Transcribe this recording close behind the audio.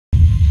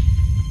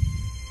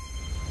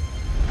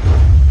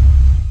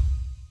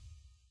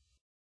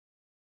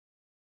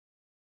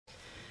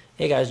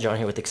Hey guys, John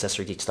here with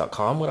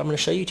AccessoryGeeks.com. What I'm going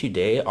to show you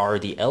today are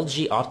the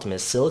LG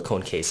Optimus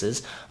silicone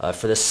cases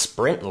for the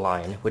Sprint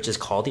line, which is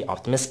called the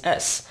Optimus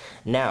S.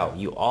 Now,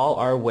 you all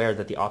are aware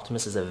that the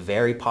Optimus is a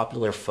very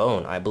popular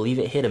phone. I believe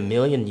it hit 1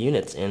 million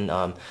units in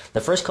the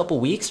first couple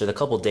weeks or the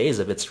couple days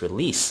of its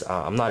release.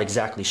 I'm not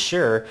exactly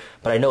sure,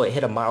 but I know it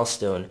hit a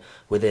milestone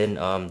within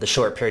the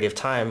short period of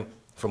time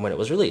from when it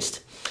was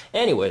released.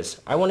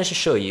 Anyways, I wanted to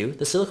show you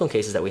the silicone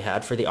cases that we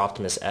had for the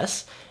Optimus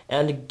S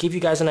and give you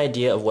guys an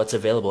idea of what's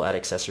available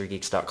at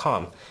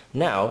AccessoryGeeks.com.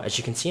 Now, as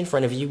you can see in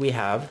front of you, we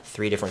have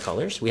 3 different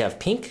colors. We have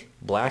pink,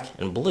 black,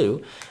 and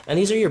blue, and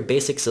these are your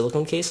basic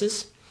silicone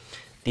cases.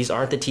 These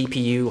aren't the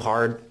TPU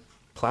hard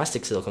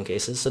plastic silicone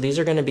cases, so these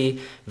are going to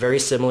be very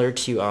similar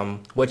to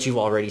what you've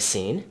already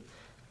seen.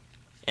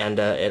 And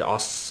it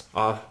also,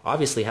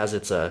 obviously has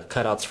its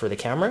cutouts for the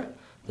camera,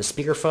 the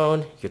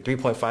speakerphone, your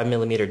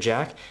 3.5mm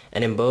jack,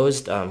 and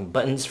embossed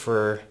buttons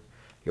for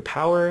your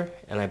power,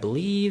 and I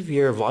believe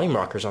your volume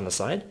rockers on the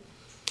side,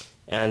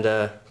 and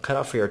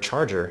cutout for your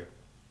charger.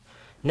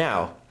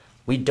 Now,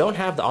 we don't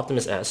have the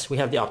Optimus S, we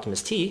have the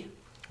Optimus T,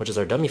 which is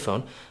our dummy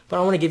phone, but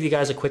I want to give you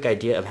guys a quick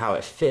idea of how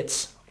it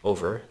fits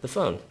over the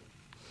phone.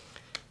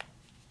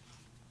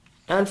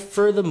 And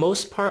for the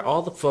most part,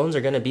 all the phones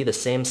are going to be the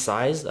same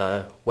size,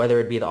 whether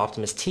it be the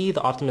Optimus T,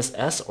 the Optimus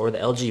S, or the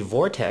LG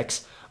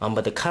Vortex,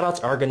 but the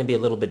cutouts are going to be a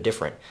little bit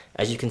different.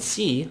 As you can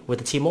see with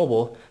the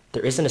T-Mobile,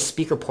 there isn't a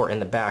speaker port in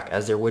the back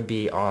as there would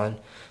be on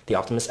the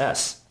Optimus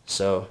S.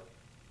 So,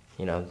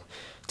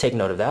 take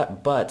note of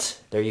that.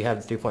 But there you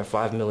have the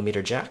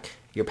 3.5mm jack,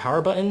 your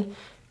power button,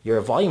 your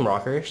volume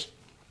rockers,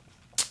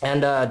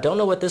 and don't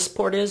know what this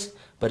port is,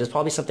 but it's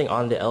probably something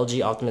on the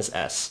LG Optimus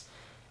S.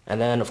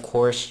 And then, of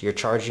course, your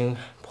charging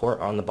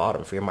port on the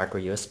bottom for your micro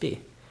USB.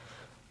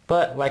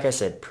 But, like I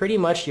said, pretty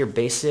much your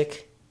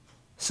basic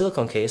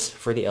silicone case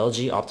for the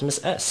LG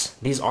Optimus S.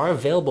 These are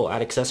available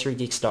at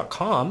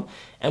AccessoryGeeks.com,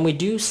 and we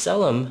do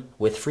sell them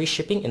with free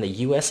shipping in the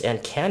US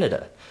and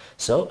Canada.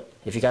 So,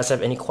 if you guys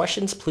have any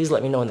questions, please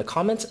let me know in the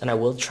comments, and I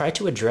will try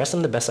to address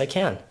them the best I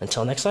can.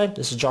 Until next time,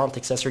 this is John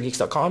with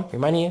AccessoryGeeks.com,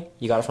 reminding you,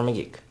 you got it from a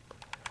geek.